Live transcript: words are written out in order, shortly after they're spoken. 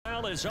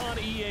NFL is on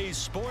EA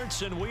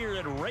Sports, and we're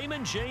at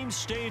Raymond James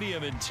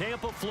Stadium in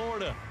Tampa,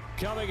 Florida.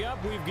 Coming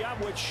up, we've got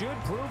what should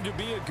prove to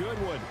be a good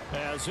one,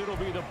 as it'll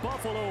be the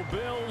Buffalo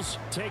Bills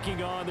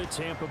taking on the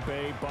Tampa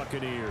Bay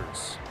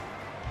Buccaneers.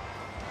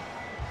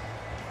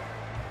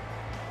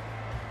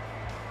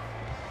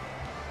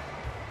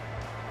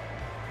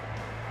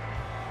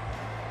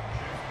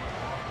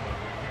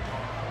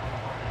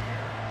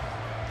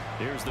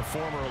 Here's the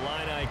former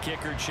Illini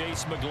kicker,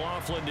 Chase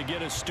McLaughlin, to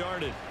get us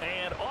started.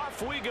 And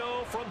off we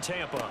go from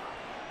Tampa.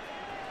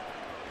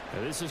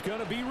 Now this is going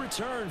to be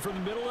returned from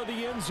the middle of the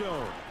end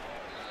zone.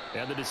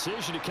 And the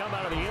decision to come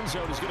out of the end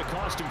zone is going to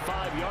cost him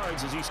 5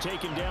 yards as he's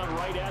taken down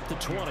right at the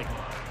 20.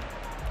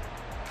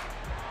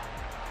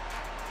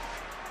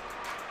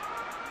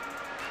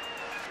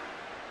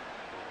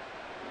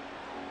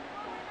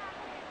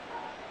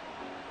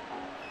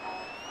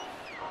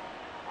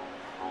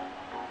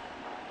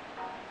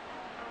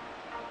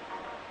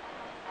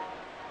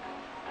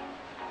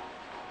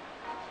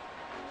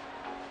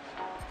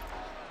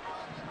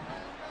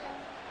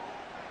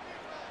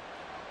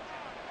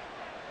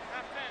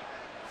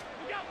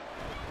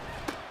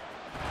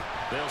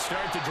 They'll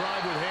start the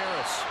drive with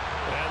Harris.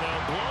 And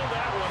they'll blow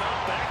that one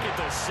up back at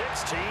the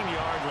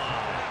 16-yard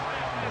line.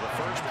 Well, the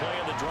first play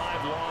of the drive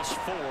lost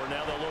 4.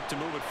 Now they'll look to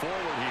move it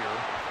forward here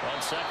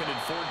on 2nd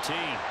and 14.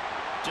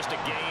 Just a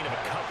gain of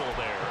a couple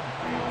there.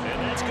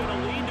 And that's going to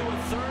lead to a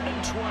 3rd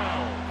and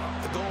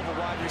 12. The goal of a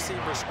wide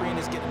receiver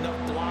screen is get enough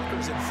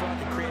blockers in front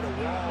to create a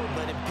wall and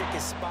let him pick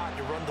his spot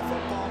to run the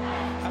football.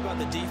 How about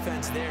the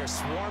defense there,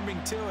 swarming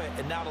to it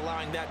and not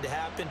allowing that to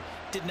happen?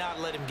 Did not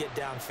let him get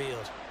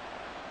downfield.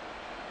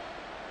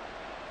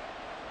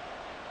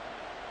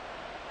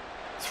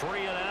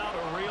 3 and out,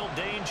 a real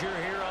danger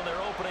here on their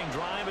opening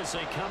drive as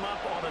they come up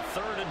on a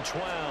 3rd and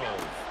 12.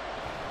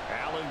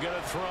 Allen going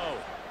to throw.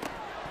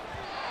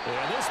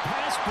 And this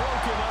pass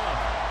broken up.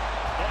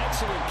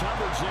 Excellent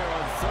coverage there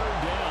on 3rd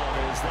down,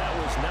 as that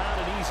was not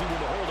an easy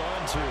one to hold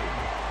on to.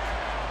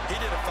 He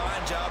did a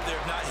fine job there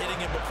of not hitting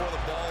him before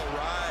the ball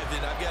arrived,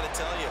 and I've got to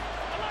tell you,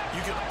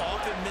 you can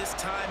often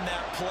mistime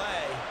that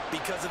play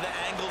because of the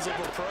angles of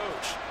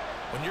approach.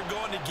 When you're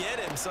going to get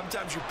him,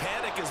 sometimes you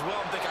panic as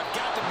well and think, I've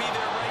got to be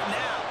there right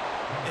now.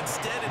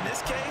 Instead, in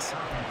this case,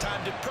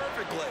 timed it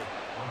perfectly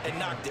and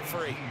knocked it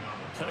free.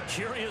 A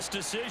curious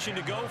decision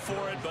to go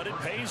for it, but it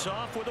pays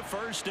off with a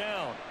 1st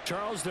down.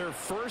 Charles, their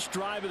first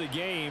drive of the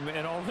game,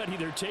 and already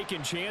they're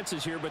taking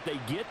chances here, but they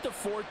get the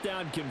 4th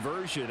down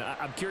conversion.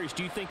 I'm curious,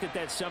 do you think that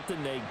that's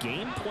something they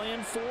game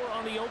plan for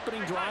on the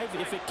opening drive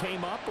if it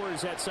came up, or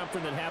is that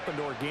something that happened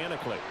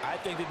organically? I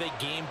think that they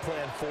game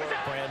plan for it,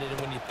 Brandon,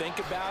 and when you think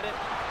about it,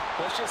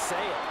 let's just say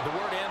it. The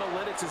word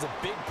analytics is a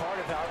big part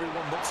of how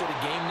everyone looks at a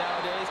game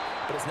nowadays,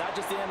 but it's not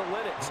just the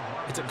analytics.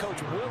 It's a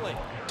coach willing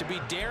to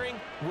be daring,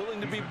 willing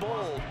to be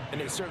bold,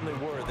 and they certainly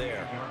were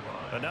there.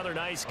 Another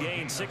nice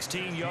gain,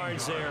 16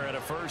 yards there, and a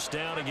 1st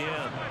down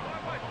again.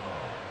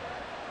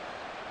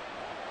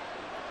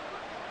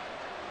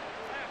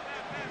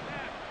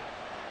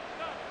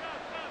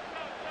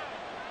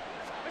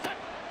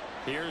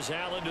 Here's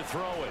Allen to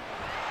throw it.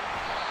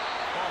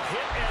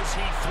 Hit as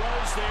he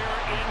throws there,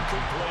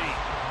 incomplete.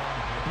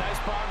 Nice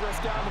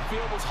progress down the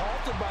field, was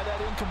halted by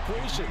that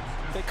incompletion.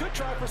 They could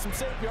try for some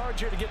safe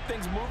yards here to get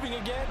things moving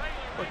again,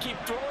 or keep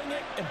throwing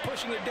it and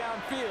pushing it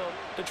downfield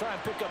to try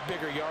and pick up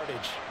bigger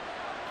yardage.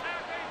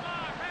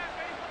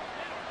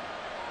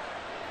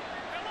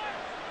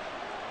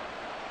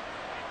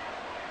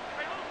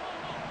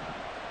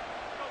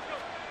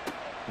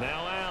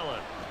 Now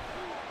Allen.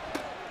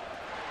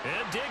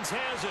 And Diggs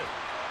has it.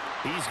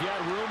 He's got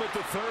room at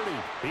the 30.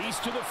 He's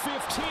to the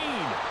 15.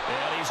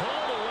 And he's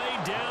all the way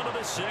down to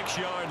the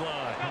 6-yard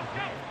line.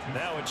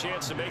 Now a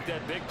chance to make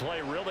that big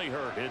play really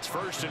hurt. It's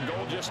 1st and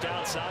goal just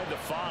outside the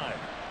 5.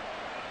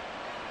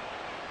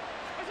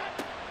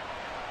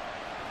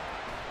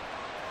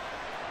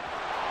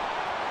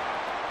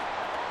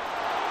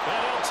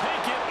 And he'll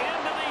take it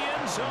into the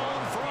end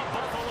zone for a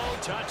Buffalo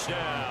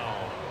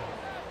touchdown.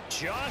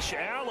 Josh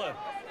Allen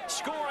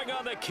scoring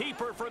on the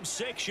keeper from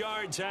 6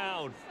 yards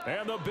out.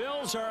 And the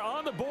Bills are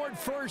on the board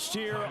first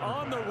here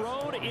on the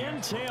road in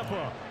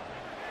Tampa.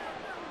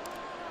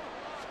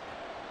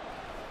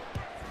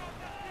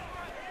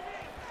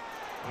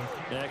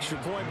 Extra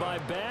point by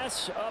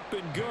Bass, up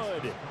and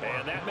good.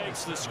 And that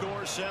makes the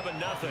score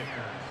 7-0.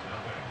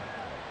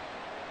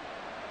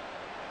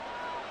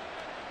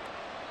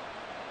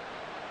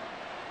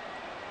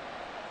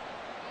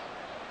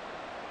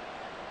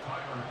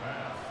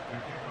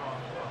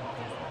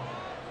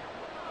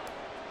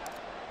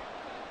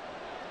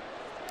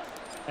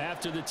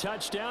 After the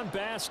touchdown,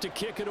 Bass to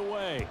kick it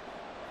away.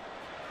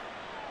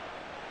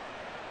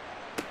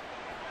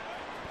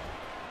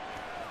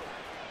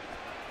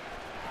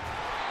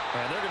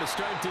 And they're going to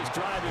start this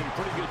drive in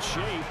pretty good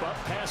shape up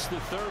past the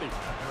 30.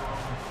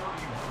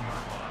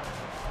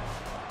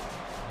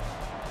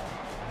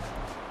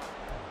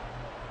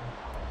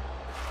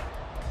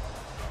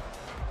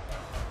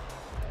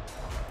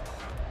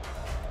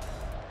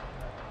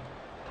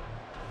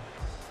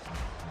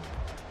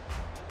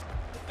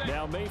 Now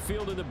Now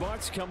Mayfield and the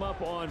Bucs come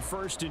up on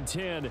 1st and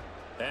 10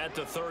 at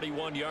the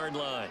 31-yard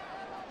line.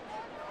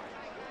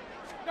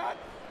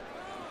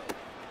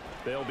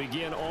 They'll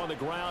begin on the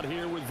ground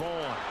here with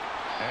Vaughn.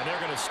 And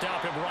they're going to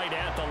stop him right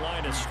at the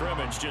line of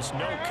scrimmage. Just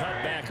no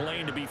cutback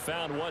lane to be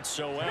found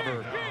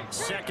whatsoever.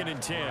 2nd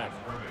and 10.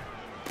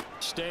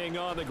 Staying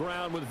on the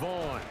ground with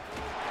Vaughn.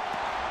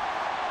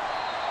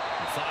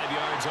 5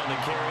 yards on the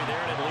carry there,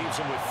 and it leaves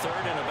him with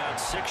 3rd and about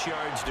 6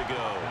 yards to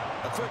go.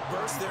 A quick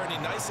burst there, and he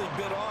nicely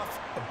bit off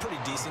a pretty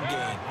decent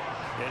gain.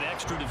 An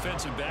extra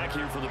defensive back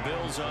here for the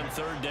Bills on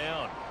 3rd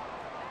down.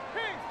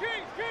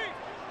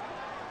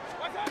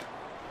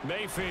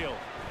 Mayfield.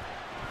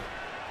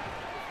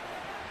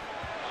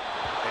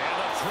 And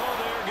the throw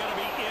there going to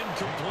be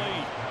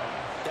incomplete.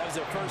 That was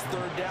their first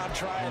 3rd down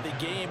try of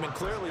the game, and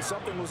clearly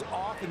something was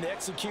off in the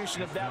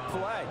execution of that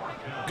play.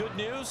 Good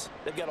news,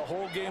 they've got a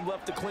whole game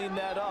left to clean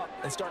that up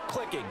and start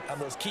clicking on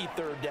those key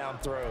 3rd down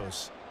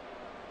throws.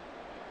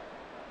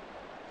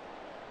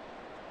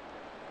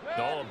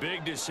 Oh, a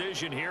big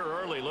decision here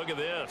early. Look at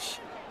this.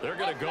 They're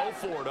going to go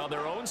for it on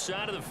their own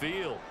side of the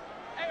field.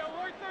 Hey,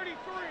 alert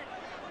 33.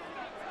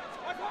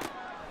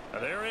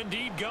 They're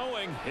indeed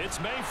going. It's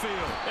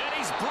Mayfield. And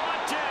he's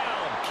brought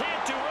down.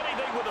 Can't do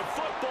anything with the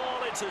football.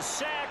 It's a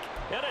sack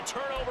and a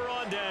turnover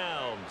on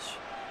downs.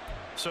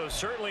 So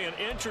certainly an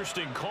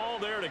interesting call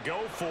there to go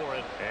for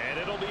it. And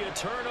it'll be a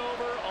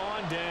turnover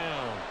on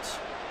downs.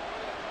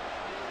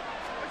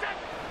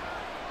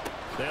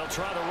 They'll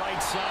try the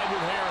right side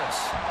with Harris.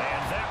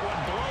 And that one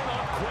blown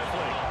up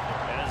quickly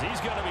as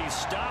he's going to be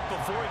stopped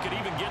before he could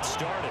even get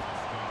started.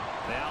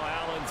 Now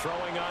Allen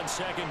throwing on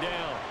 2nd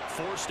down.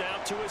 Forced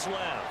out to his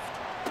left.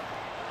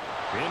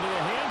 Into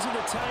the hands of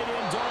the tight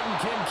end, Dalton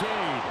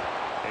Kincaid.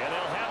 And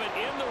they'll have it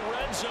in the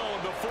red zone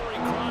before he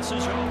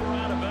crosses over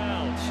out of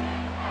bounds.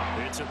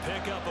 It's a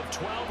pickup of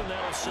 12, and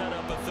that'll set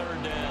up a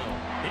 3rd down.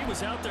 He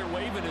was out there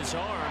waving his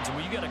arms, and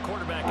when you got a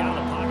quarterback out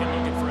of the pocket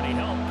looking for any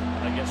help,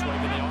 I guess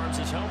waving the arms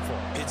is helpful.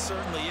 It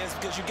certainly is,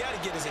 because you got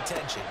to get his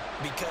attention,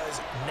 because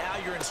now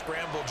you're in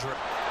scramble drill.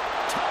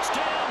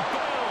 Touchdown,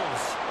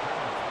 Bills!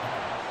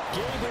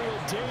 Gabriel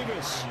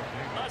Davis,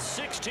 a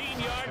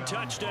 16-yard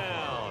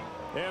touchdown.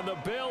 And the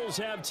Bills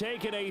have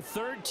taken a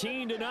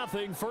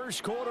 13-0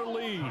 first quarter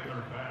lead.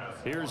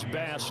 Here's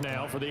Bass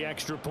now for the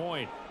extra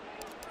point.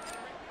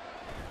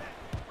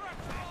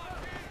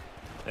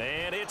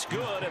 And it's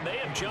good, and they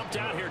have jumped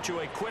out here to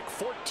a quick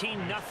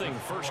 14-0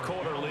 first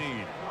quarter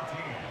lead.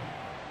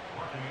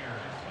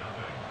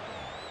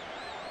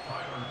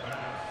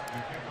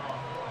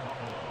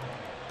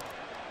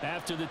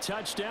 After the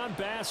touchdown,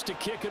 Bass to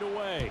kick it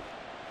away.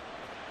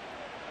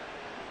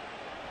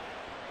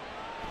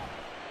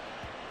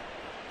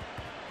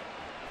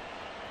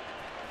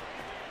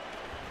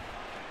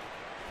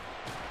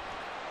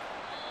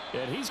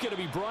 And he's going to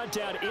be brought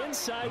down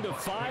inside the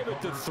 5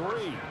 at the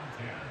 3.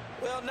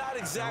 Well, not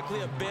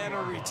exactly a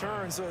banner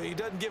return, so he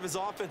doesn't give his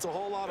offense a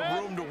whole lot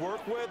of room to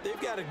work with. They've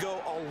got to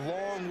go a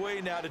long way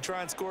now to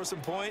try and score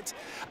some points.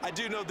 I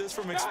do know this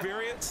from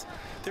experience.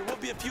 There will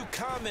be a few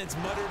comments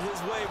muttered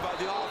his way by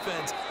the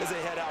offense as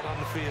they head out on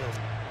the field.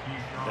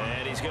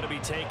 And he's going to be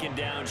taken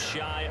down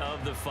shy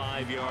of the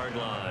 5-yard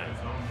line.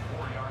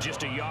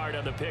 Just a yard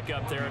on the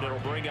pickup there, and it'll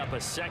bring up a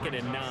 2nd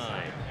and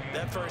 9.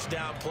 That first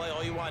down play,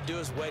 all you want to do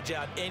is wedge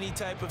out any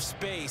type of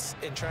space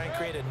and try and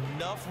create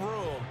enough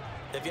room.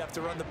 If you have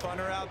to run the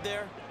punter out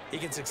there, he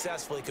can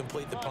successfully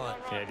complete the punt.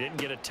 Yeah, didn't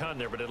get a ton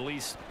there, but at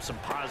least some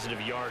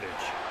positive yardage.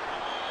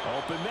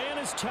 Open man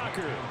is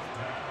Tucker.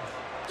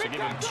 So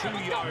give him 2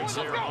 yards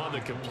there on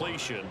the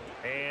completion.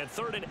 And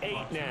 3rd and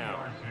 8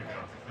 now.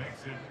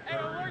 Hey,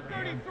 alert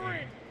 33.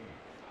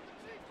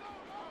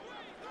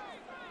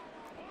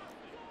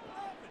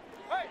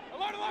 Hey,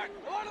 alert, alert,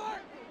 alert,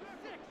 alert.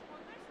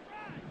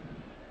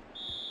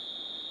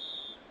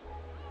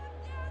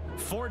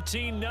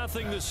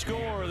 14-0 the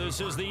score.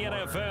 This is the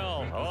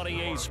NFL on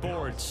EA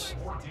Sports.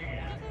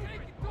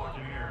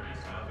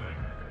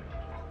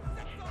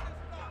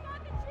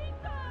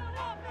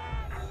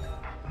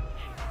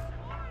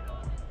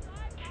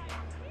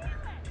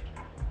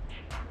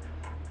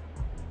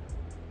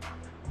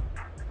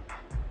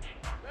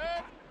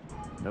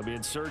 They'll be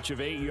in search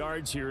of 8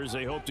 yards here as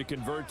they hope to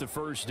convert the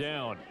first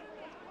down.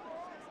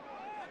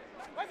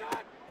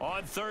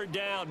 On 3rd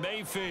down,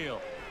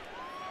 Mayfield.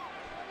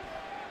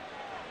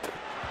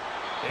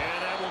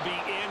 And that will be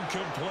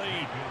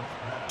incomplete.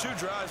 2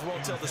 drives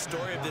won't tell the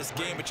story of this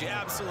game, but you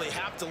absolutely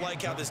have to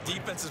like how this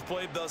defense has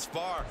played thus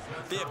far.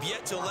 They have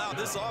yet to allow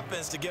this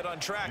offense to get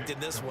untracked in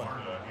this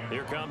one.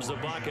 Here comes the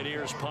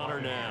Buccaneers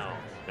punter now.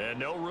 And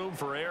no room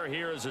for error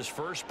here as his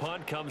first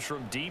punt comes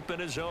from deep in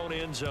his own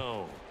end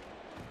zone.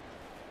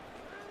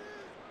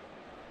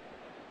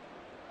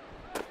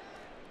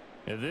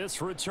 And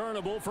this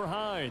returnable for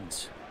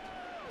Hines.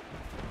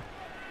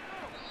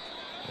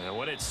 And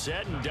when it's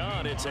said and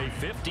done, it's a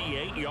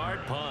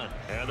 58-yard punt.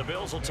 And the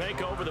Bills will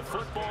take over the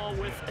football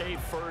with a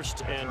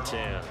 1st and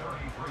 10.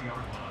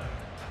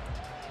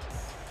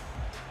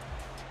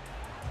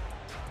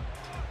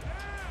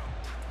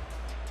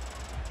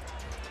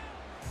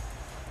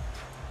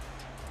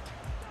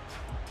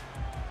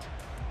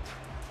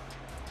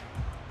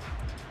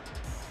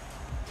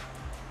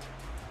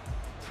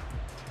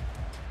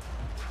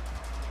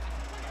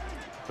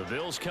 The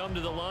Bills come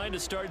to the line to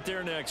start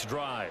their next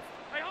drive.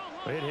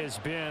 It has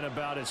been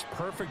about as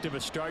perfect of a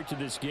start to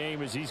this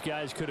game as these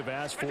guys could have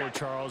asked for,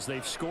 Charles.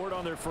 They've scored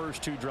on their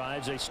first 2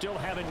 drives. They still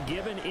haven't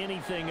given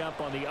anything up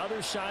on the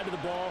other side of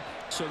the ball,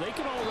 so they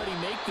can already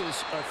make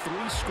this a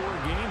 3-score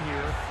game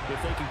here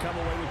if they can come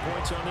away with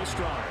points on this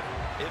drive.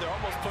 Yeah, they're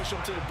almost pushing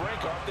them to the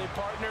brink, aren't they,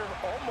 partner?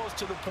 Almost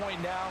to the point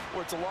now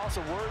where it's a loss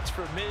of words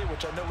for me,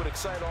 which I know would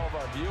excite all of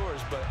our viewers,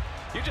 but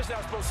you're just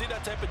not supposed to see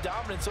that type of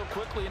dominance so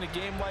quickly in a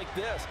game like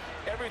this.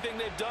 Everything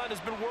they've done has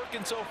been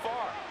working so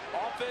far.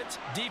 Offense,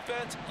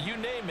 defense, you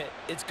name it,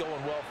 it's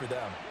going well for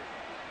them.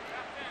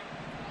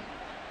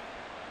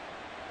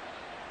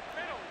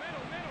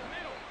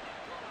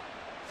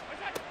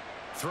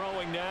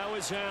 Throwing now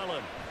is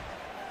Allen.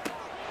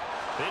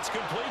 It's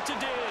complete to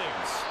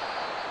Diggs.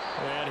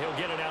 And he'll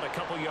get it out a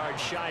couple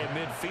yards shy of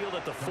midfield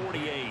at the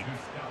 48.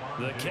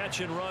 The catch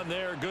and run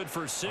there, good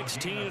for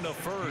 16 and a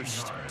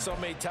first. So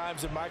many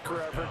times in my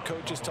career I've heard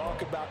coaches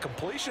talk about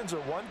completions are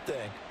one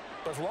thing,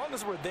 but as long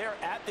as we're there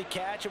at the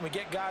catch and we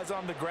get guys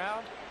on the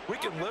ground, we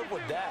can live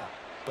with that.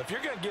 But if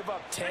you're going to give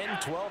up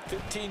 10, 12,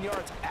 15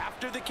 yards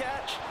after the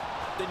catch,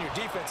 then your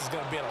defense is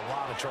going to be in a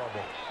lot of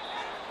trouble.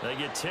 They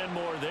get 10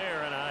 more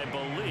there, and I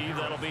believe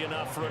that'll be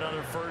enough for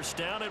another first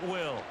down. It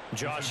will.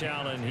 Josh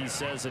Allen, he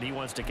says that he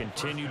wants to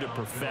continue to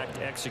perfect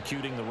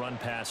executing the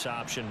run-pass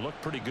option.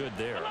 Looked pretty good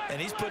there.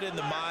 And he's put in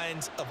the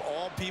minds of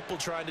all people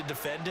trying to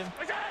defend him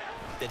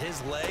that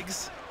his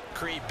legs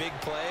create big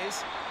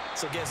plays.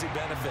 So guess who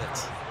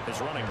benefits?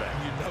 His running back.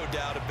 No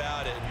doubt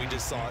about it. We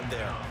just saw it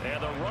there.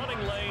 And the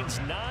running lane's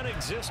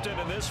non-existent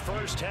in this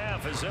first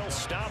half as they'll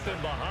stop him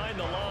behind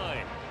the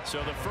line.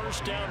 So the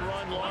first down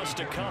run lost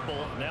a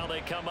couple. Now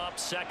they come up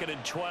 2nd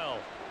and 12.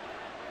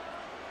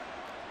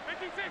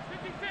 56,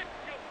 56.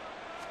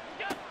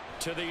 Go.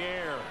 To the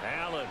air,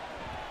 Allen.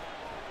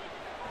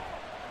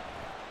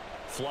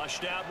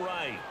 Flushed out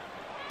right.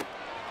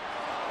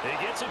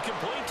 He gets it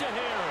complete to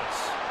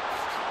Harris.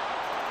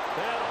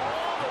 And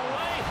all the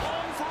way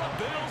home for a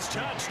Bills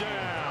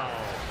touchdown.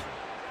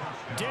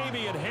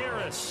 Damian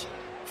Harris,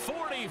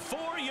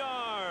 44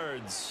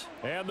 yards.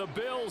 And the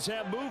Bills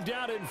have moved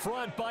out in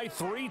front by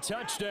 3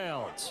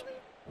 touchdowns.